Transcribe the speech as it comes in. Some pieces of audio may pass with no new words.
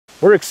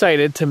we're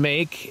excited to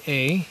make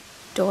a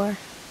door.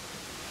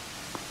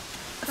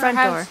 Front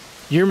door.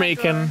 You're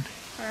making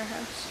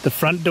the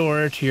front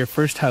door to your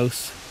first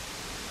house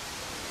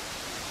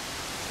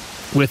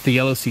with the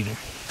yellow cedar.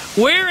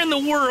 Where in the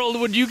world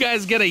would you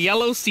guys get a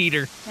yellow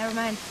cedar? Never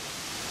mind.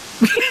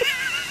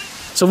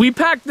 So we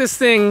packed this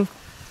thing,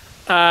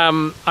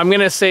 I'm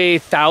gonna say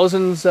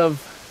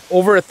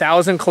over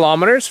 1,000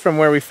 kilometers from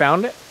where we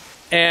found it.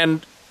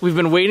 And we've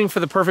been waiting for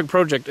the perfect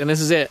project, and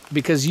this is it,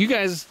 because you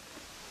guys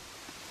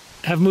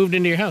have moved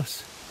into your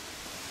house.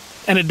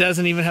 And it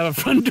doesn't even have a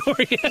front door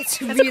yet.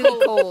 It's really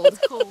cold.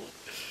 It's cold.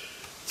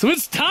 So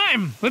it's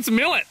time. Let's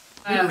mill it.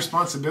 Big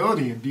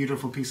responsibility, a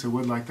beautiful piece of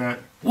wood like that.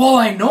 Well,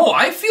 I know.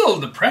 I feel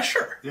the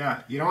pressure.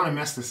 Yeah, you don't want to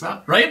mess this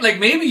up. Right? Like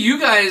maybe you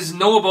guys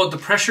know about the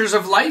pressures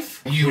of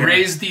life. You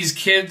raised these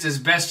kids as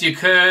best you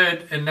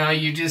could, and now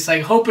you just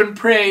like hope and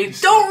pray,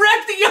 don't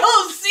wreck the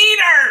yellow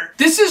cedar!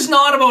 This is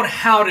not about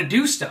how to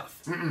do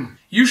stuff.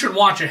 You should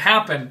watch it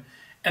happen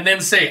and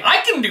then say, I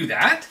can do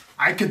that.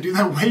 I could do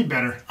that way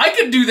better. I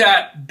could do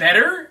that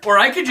better, or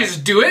I could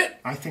just do it.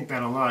 I think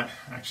that a lot,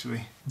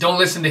 actually. Don't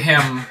listen to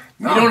him.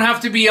 No. You don't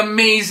have to be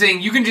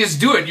amazing. You can just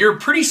do it. You're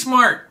pretty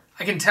smart.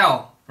 I can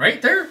tell.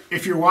 Right there?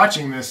 If you're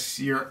watching this,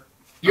 you're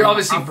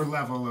obviously upper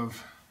level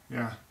of,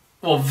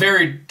 well,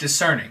 very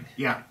discerning.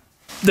 Yeah.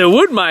 The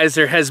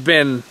woodmizer has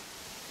been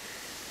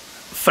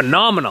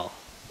phenomenal.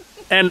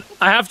 And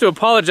I have to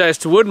apologize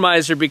to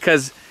woodmizer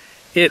because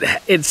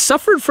it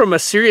suffered from a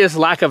serious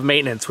lack of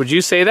maintenance. Would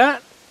you say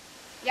that?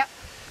 Yep.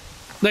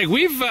 Like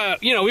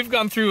we've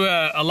gone through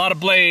a lot of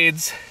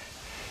blades,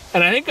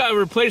 and I think I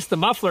replaced the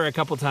muffler a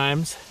couple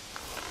times,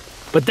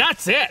 but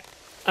that's it.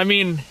 I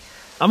mean,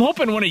 I'm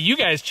hoping one of you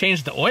guys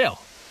changed the oil.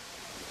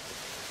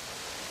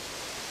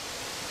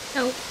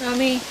 No, not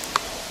me.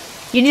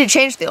 You need to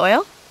change the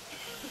oil?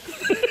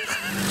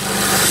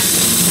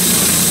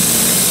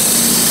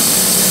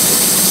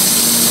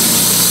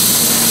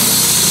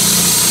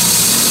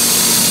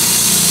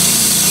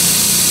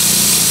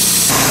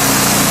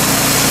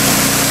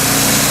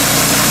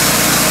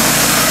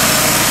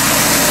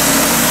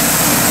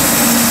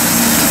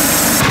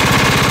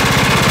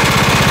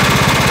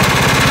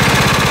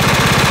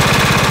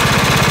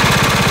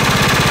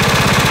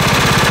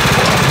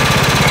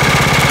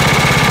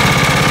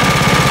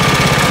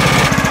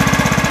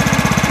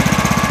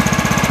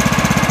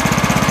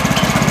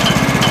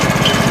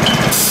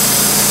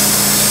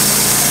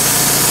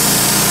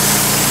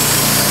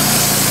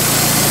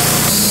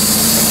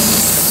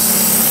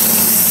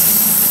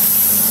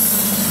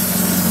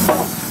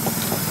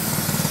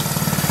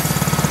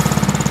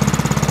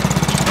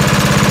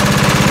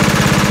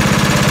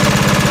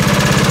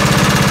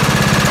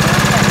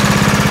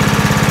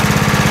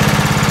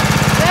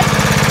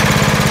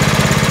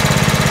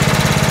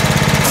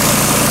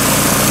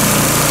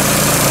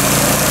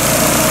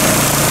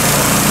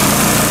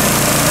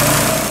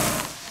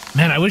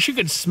 Man, I wish you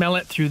could smell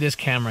it through this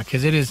camera,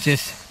 because it is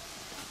just...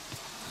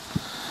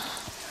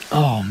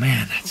 Oh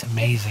man, that's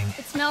amazing.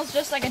 It smells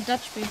just like a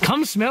Dutch beer.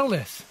 Come smell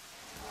this.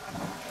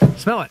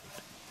 Smell it.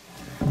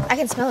 I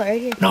can smell it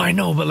right here. No, I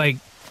know, but like,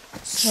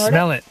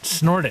 smell it,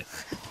 snort it.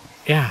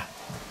 Yeah.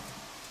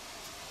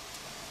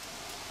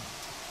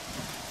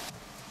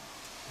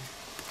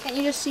 Can't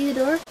you just see the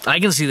door? I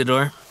can see the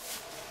door.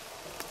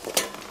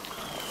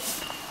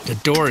 The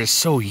door is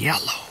so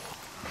yellow.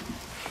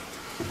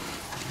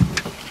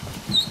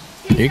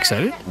 Are you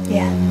excited?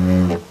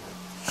 Yeah.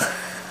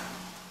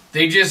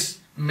 They just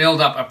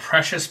milled up a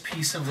precious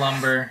piece of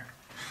lumber,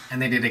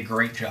 and they did a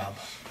great job.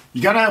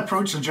 You gotta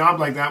approach a job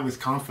like that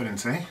with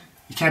confidence, eh?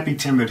 You can't be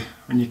timid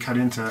when you cut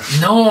into...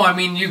 No, I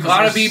mean, you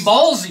gotta be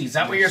ballsy. Is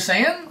that what you're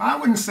saying? I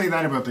wouldn't say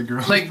that about the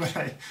girls, Like,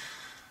 but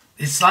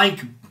it's like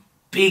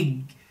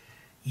big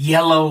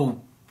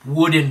yellow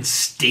wooden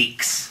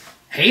stakes.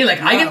 Hey,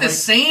 like I get the like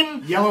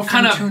same yellow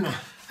kind of tuna.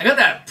 I got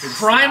that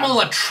primal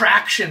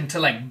attraction to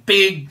like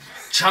big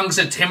chunks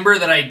of timber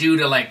that I do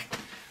to like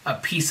a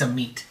piece of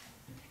meat.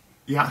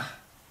 Yeah.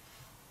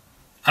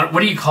 What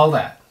do you call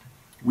that?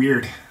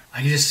 Weird.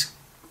 I just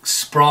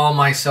sprawl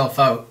myself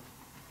out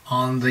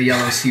on the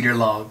yellow cedar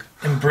log,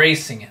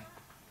 embracing it,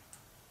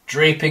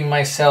 draping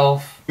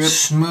myself,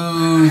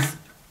 smooth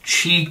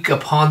cheek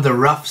upon the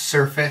rough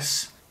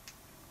surface.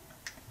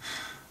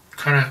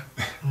 Kind of.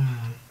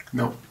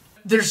 Nope.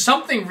 There's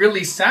something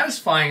really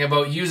satisfying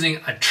about using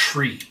a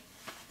tree.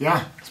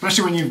 Yeah,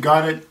 especially when you've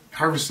got it,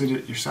 harvested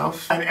it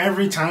yourself. And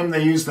every time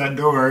they use that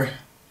door,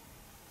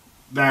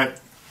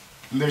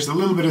 there's a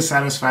little bit of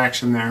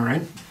satisfaction there,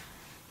 right?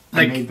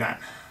 I made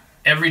that.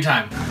 Every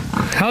time.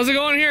 How's it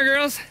going here,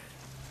 girls?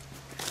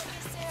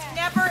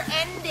 Never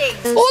ending.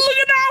 Oh, look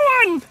at that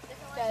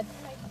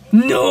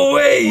one! No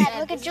way! Dad,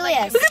 look at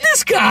Julius. Look at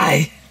this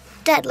guy!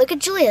 Dad, look at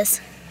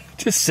Julius.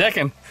 Just a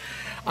second.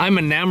 I'm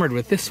enamored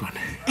with this one.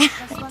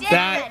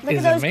 That Look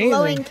is at those amazing.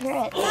 glowing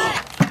carrots.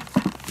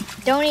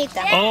 Don't eat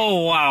them.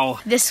 Oh, wow.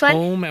 This one?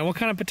 Oh, man. What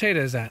kind of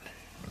potato is that?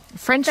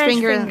 French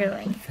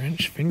fingerling.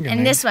 French fingerling.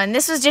 And this one.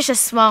 This was just a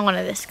small one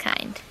of this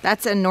kind.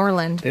 That's a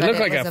Norland. They but look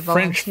like it was a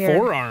French volunteer.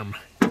 forearm.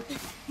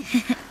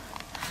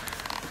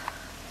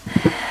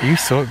 Are you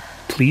so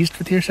pleased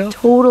with yourself?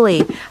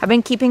 Totally. I've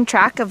been keeping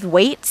track of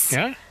weights.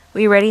 Yeah?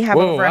 We already have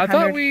Whoa, over 100. I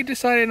thought we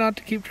decided not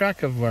to keep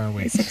track of our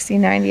weights. 60,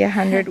 90,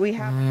 100. We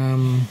have.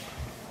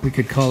 We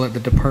could call it the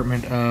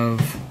Department of...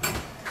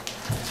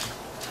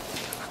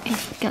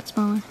 It got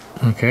smaller.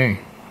 Okay,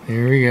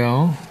 here we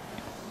go.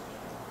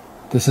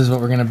 This is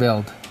what we're gonna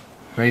build.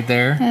 Right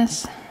there.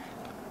 Yes.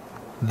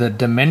 The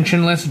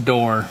dimensionless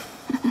door.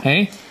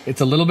 Hey?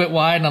 It's a little bit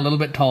wide and a little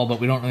bit tall,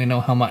 but we don't really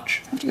know how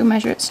much. I have to go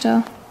measure it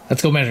still.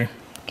 Let's go measure.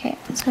 Okay,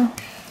 let's go.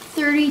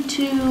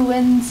 32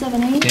 and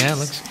 7/8. Yeah,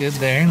 looks good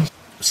there.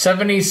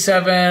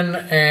 77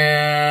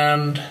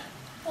 and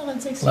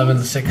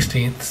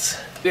 11/16.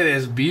 Look at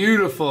this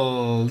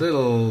beautiful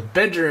little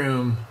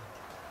bedroom.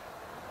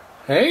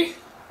 Hey?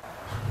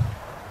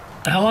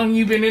 How long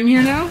you been in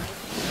here now?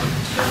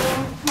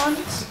 2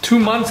 months. 2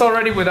 months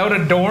already without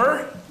a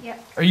door? Yeah.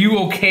 Are you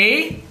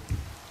okay?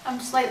 I'm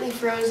slightly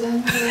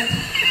frozen.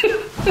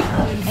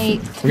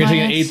 1/8. We're gonna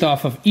take an eighth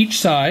off of each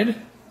side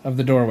of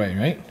the doorway,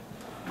 right?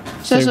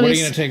 So what are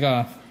you gonna take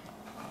off?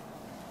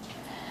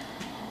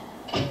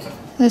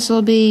 This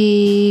will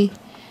be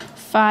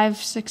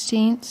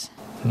 5/16.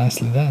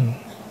 Nicely done.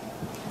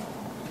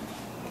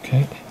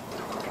 Okay.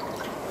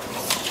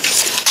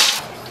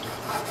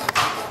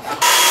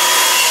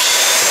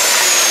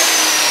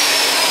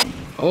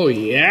 Oh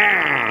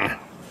yeah!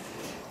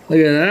 Look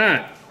at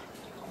that.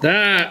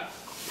 That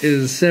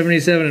is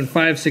 77 and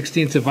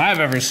 5/16 if I've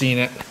ever seen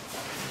it.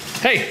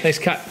 Hey, nice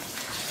cut.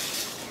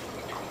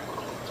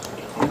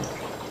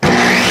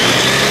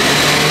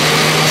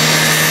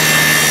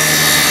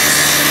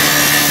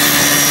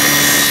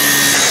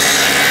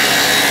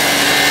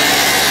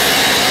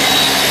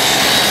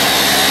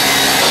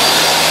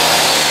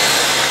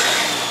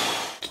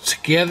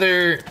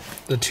 Together,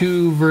 the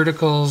two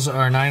verticals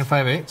are 9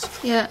 5/8.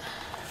 Yeah.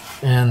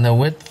 And the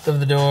width of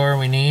the door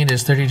we need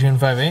is 32 and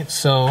 5/8.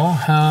 So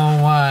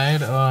how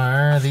wide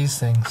are these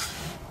things?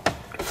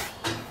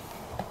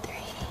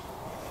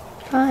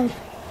 5,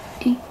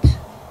 8.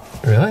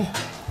 Really?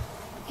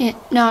 Yeah,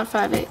 not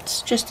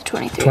 5/8. Just the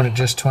 23.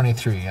 Just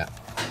 23, yeah.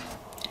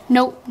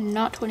 Nope,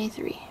 not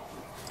 23.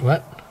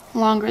 What?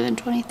 Longer than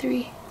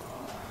 23.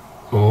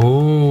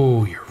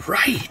 Oh, you're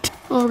right.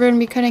 Well, we're going to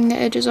be cutting the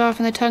edges off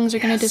and the tongues are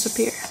going to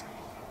disappear.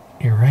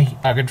 You're right.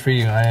 Oh, good for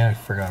you. I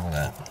forgot about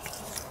that.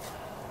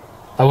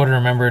 I would have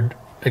remembered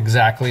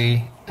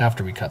exactly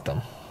after we cut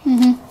them.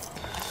 Mm-hmm.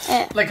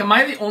 Like, am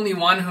I the only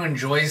one who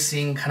enjoys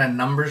seeing kind of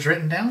numbers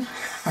written down?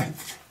 I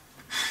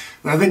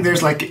think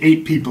there's like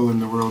 8 people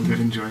in the world that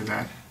enjoy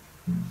that.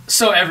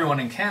 So everyone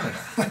in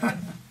Canada.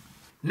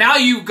 Now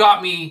you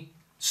got me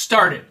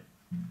started.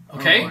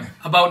 Okay? Oh,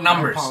 about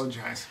numbers. I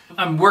apologize.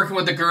 I'm working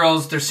with the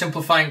girls. They're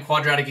simplifying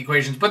quadratic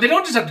equations, but they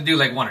don't just have to do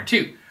like 1 or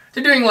 2.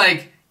 They're doing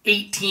like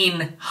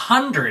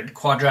 1,800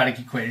 quadratic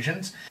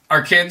equations.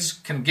 Our kids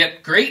can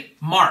get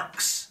great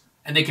marks,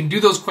 and they can do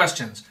those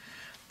questions.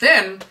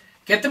 Then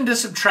get them to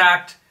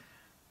subtract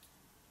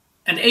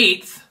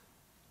 1/8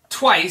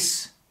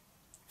 twice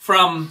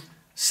from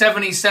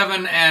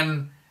 77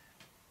 and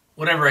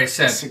whatever I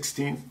said.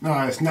 16. No,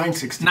 it's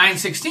 9/16.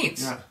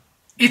 9/16. Yeah.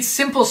 It's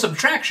simple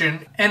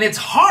subtraction, and it's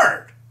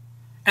hard.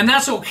 And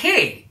that's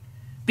okay,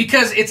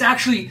 because it's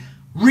actually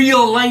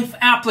real life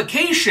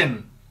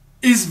application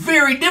is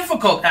very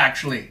difficult,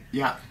 actually.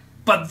 Yeah.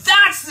 But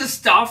that's the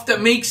stuff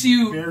that makes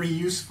you... Very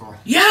useful.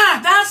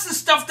 Yeah, that's the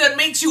stuff that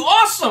makes you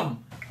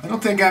awesome. I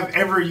don't think I've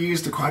ever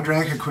used a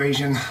quadratic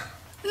equation.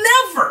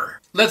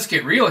 Never. Let's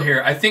get real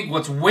here. I think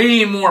what's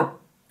way more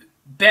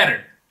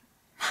better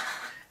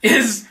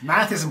is...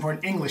 Math is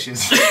important. English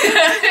is.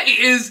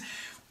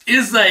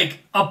 is like,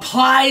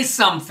 apply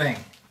something.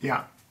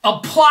 Yeah.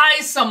 Apply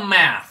some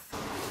math.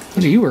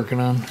 What are you working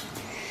on?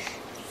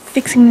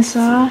 Fixing the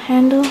saw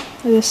handle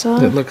with the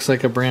saw. It looks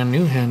like a brand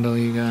new handle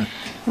you got.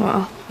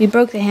 Well, we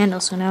broke the handle,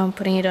 so now I'm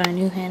putting it on a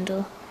new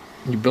handle.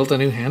 You built a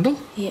new handle?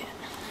 Yeah.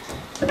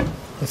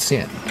 Let's see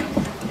it.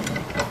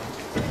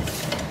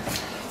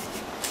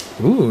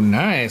 Ooh,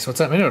 nice. What's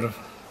that made out of?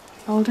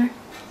 Older.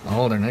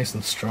 Oh, they're nice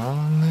and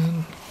strong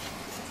then.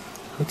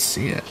 Let's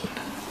see it.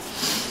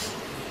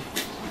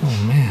 Oh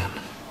man.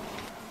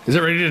 Is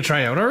it ready to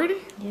try out already?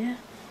 Yeah.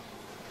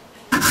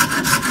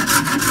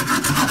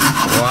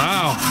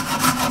 Wow.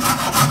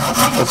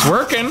 It's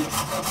working.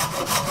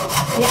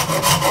 Yeah.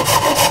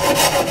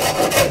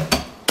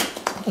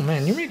 Oh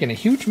man, you're making a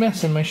huge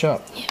mess in my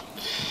shop. Yeah.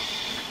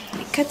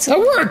 It cuts That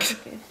worked!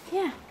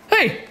 Yeah.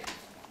 Hey!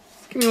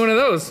 Give me one of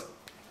those.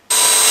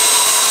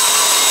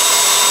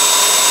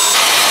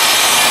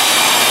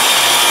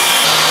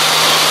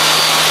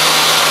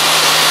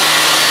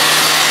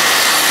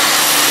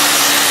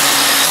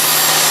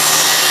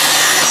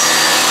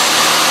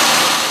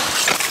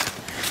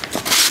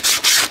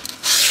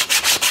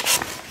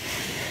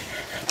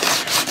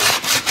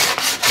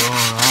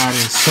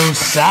 So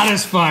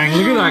satisfying.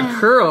 Look at that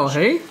curl,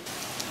 hey?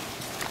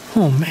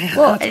 Oh man,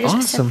 Whoa, that's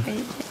awesome.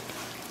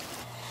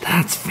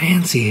 That's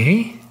fancy,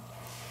 eh?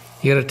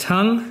 You got a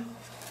tongue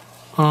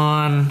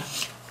on...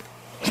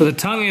 So the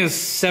tongue is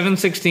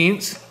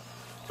 7/16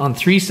 on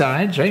 3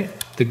 sides, right?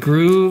 The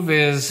groove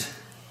is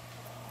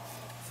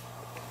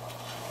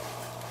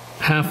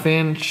 1/2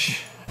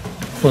 inch.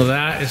 Well,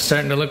 that is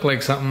starting to look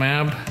like something,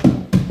 Ab.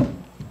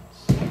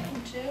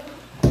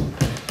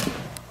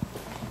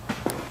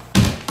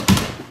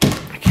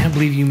 I can't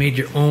believe you made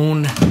your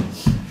own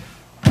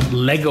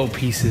Lego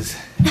pieces.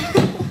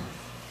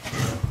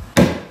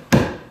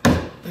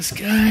 This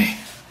guy.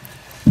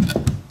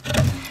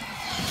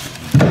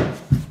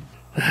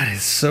 That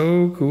is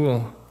so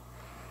cool.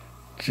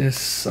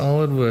 Just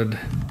solid wood.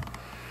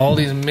 All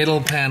these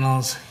middle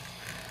panels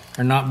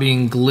are not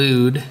being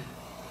glued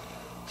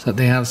so that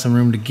they have some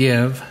room to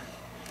give.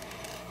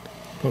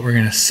 But we're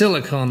gonna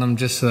silicone them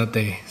just so that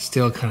they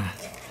still kind of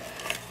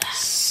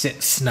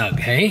sit snug,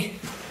 hey?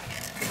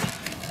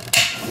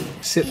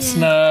 Sit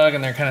snug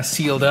and they're kind of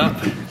sealed up.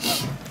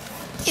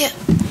 Yeah.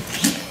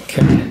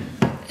 Okay.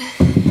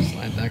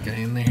 Slide that guy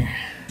in there.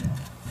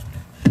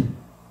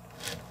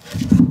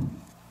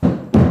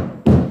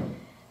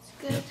 It's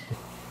good.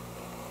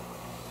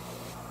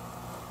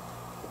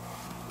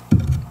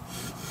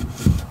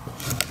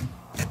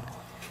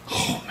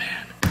 Oh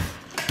man,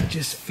 it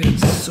just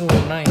fits so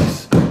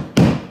nice.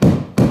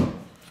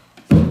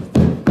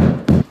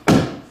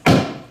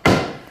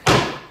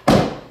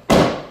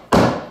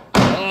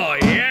 Oh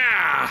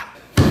yeah!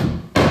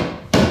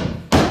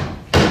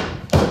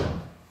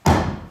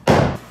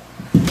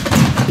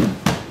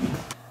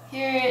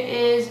 Here it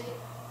is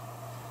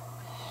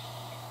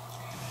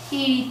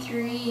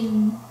 83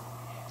 and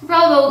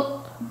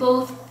probably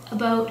both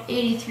about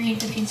 83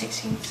 and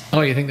 15/16.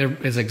 Oh, you think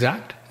it's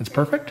exact? It's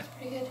perfect?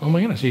 Pretty good. Oh my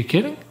goodness, are you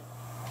kidding?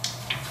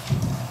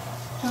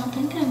 I don't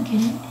think I'm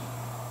kidding.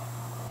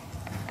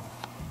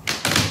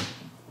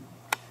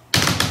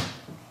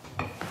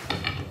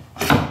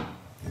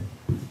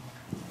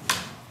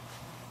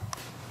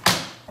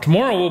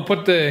 Tomorrow we'll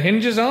put the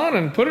hinges on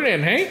and put it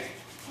in, hey?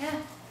 Yeah.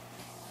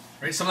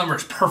 Right, some of them are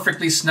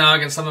perfectly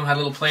snug and some of them had a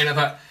little play and I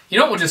thought, you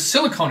know what, we'll just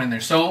silicone in there.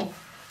 So,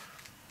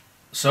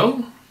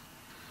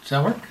 does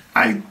that work?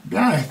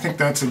 Yeah, I think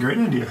that's a great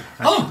idea,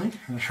 actually.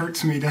 It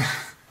hurts me to...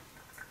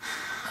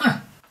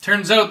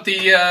 Turns out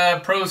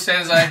the pro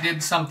says I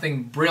did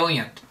something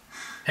brilliant.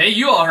 Hey,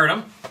 you all heard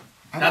him.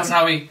 That's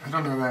how he... I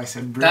don't know that I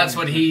said brilliant.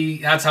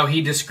 That's how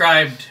he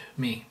described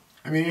me.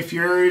 I mean, if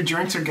your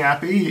joints are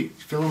gappy,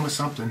 fill them with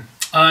something.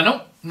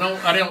 No,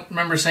 I don't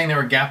remember saying they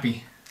were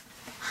gappy.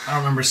 I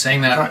don't remember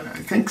saying that. I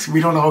think we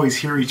don't always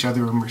hear each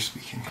other when we're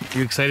speaking.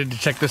 You excited to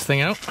check this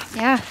thing out?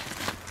 Yeah.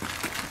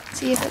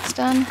 See if it's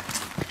done.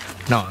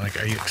 No, like,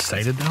 are you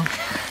excited though?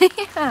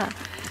 Yeah.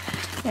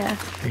 Yeah.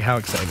 Like, how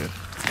excited?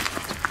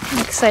 I'm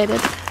excited.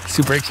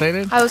 Super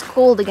excited? I was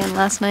cold again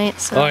last night,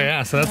 so. Oh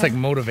yeah, so that's like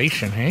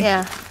motivation, hey?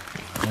 Yeah.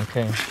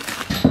 Okay.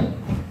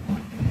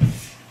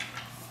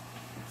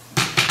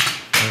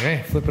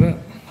 Okay, flip it up.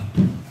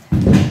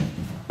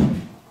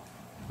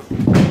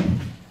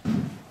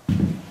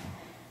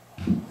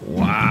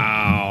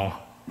 Wow.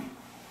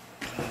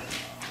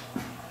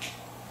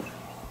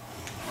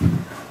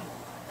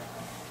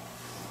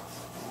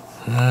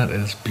 That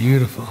is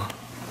beautiful.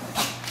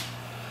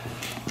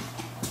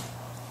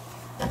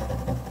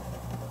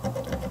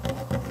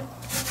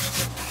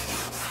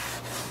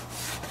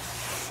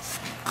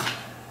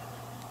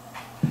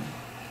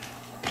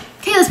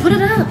 Okay, let's put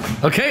it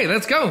up. Okay,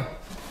 let's go.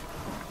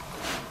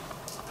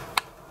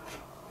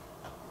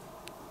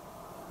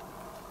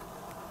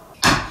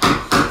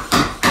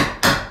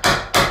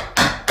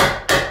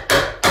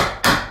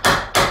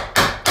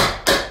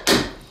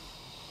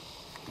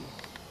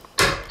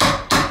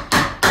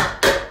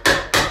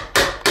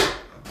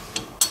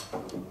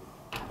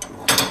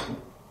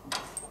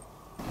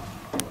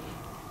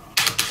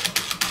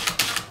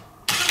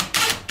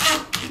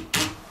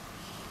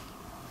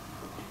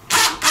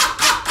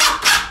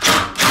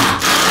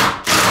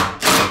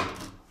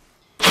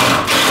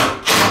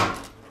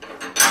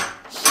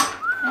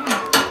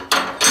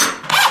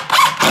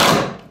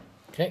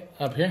 Okay,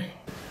 up here.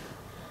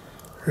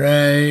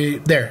 Right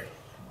there.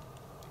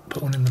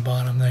 Put one in the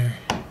bottom there.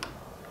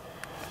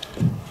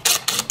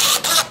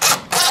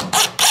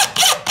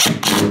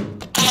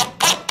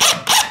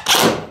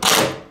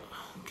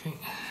 Okay,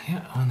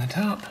 yeah, on the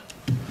top.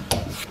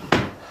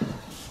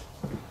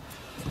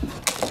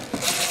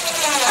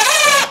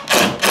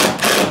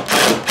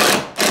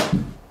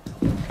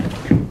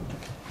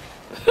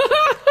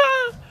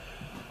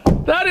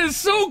 That is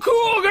so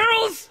cool,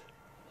 girls!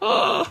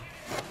 Oh.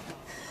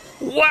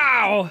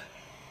 Wow!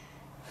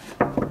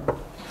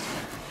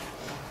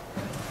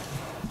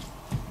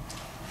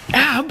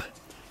 Ab,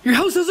 your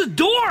house has a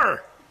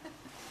door!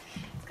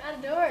 It's got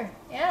a door,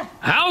 yeah.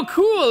 How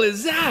cool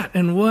is that?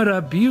 And what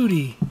a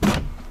beauty.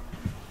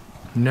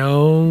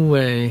 No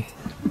way.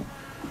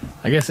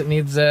 I guess it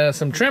needs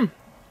some trim.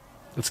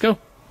 Let's go.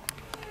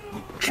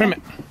 Trim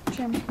it.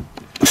 Trim.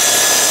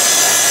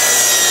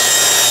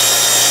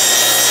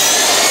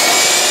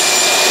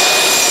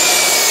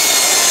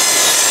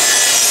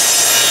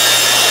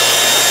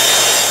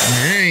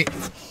 Alright,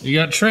 you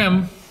got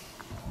trim.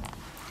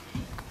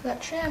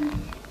 Got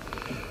trim.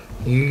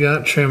 You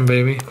got trim,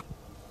 baby.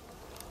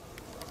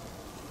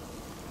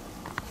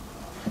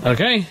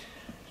 Okay,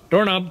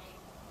 doorknob.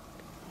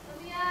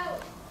 Let me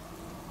out.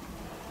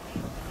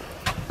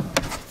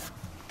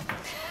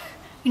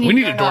 We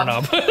need a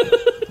doorknob.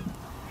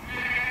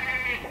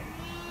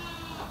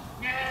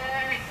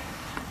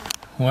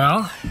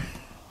 Well,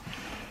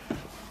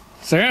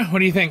 Sarah, what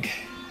do you think?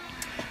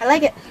 I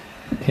like it.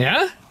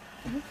 Yeah?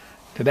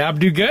 Did Ab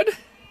do good?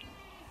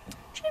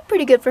 She did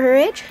pretty good for her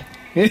age.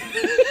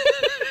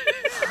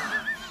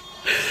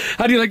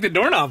 How do you like the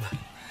doorknob?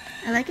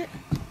 I like it.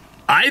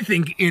 I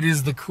think it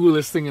is the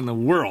coolest thing in the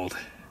world.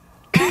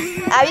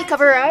 Abby,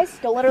 cover her eyes.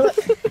 Don't let her look.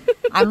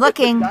 I'm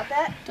looking. Got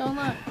that? Don't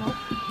look.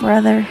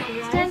 Brother.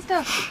 Stand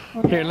still.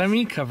 Here, let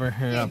me cover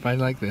her up. I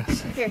like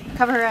this. Here,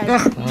 cover her eyes.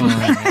 Oh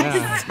my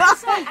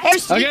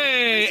God.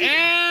 Okay,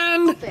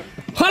 and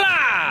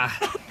voila!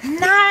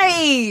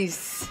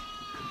 Nice.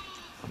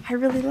 I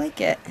really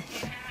like it.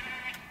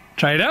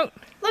 Try it out.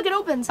 Look, it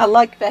opens. I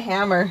like the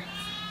hammer.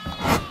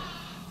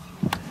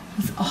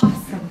 It's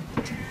awesome.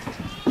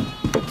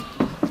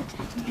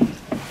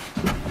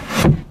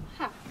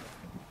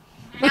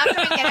 Now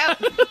can we get out?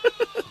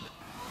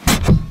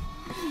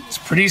 It's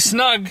pretty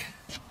snug.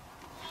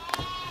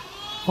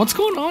 What's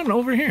going on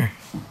over here?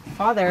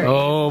 Father.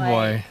 Oh is,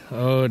 boy.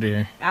 Oh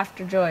dear.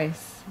 After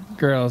Joyce.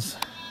 Girls,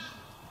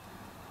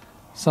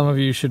 some of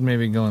you should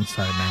maybe go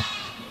inside now.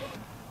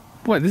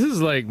 Boy, this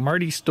is like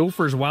Marty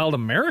Stouffer's Wild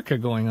America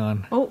going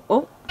on. Oh,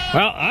 oh.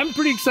 Well, I'm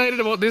pretty excited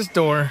about this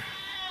door.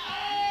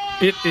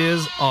 It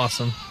is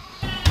awesome.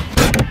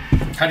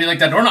 How do you like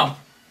that doorknob?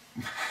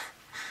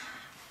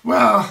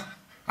 Well,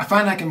 I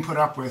find I can put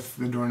up with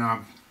the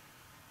doorknob.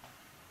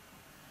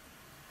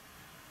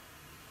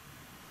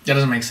 That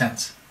doesn't make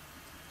sense.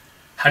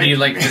 How do you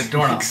like the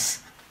doorknob?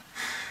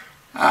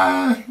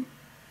 I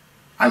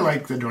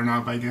like the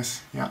doorknob, I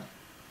guess. Yeah.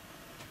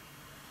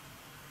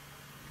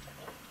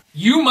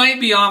 You might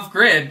be off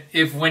grid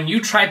if when you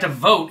try to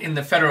vote in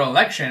the federal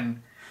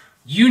election,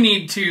 you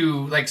need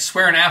to like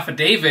swear an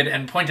affidavit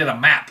and point at a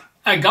map.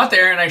 I got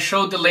there and I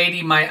showed the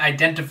lady my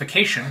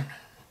identification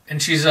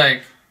and she's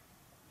like,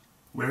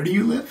 Where do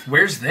you live?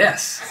 where's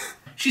this?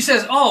 She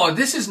says, oh,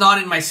 this is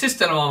not in my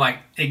system. I'm like,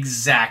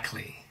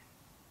 exactly.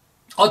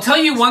 I'll tell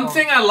you one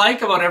thing I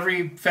like about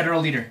every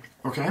federal leader.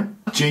 Okay.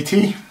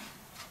 JT.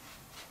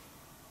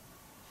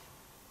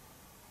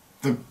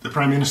 The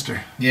Prime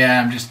Minister.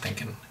 Yeah, I'm just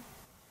thinking.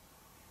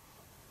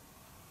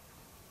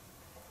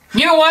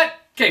 You know what?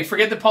 Okay,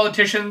 forget the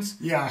politicians.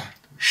 Yeah.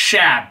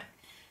 Shad.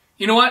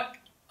 You know what?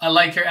 I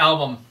like your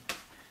album.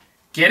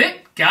 Get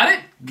it? Got it?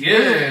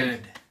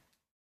 Good.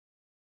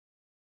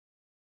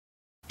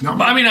 No,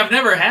 But, I mean, I've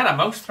never had a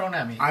mouse thrown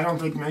at me. I don't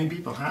think many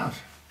people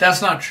have.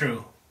 That's not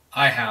true.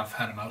 I have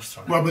had a mouse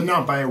thrown at me. Well, but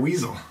not by a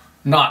weasel.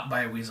 Not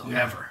by a weasel,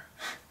 Yeah. ever.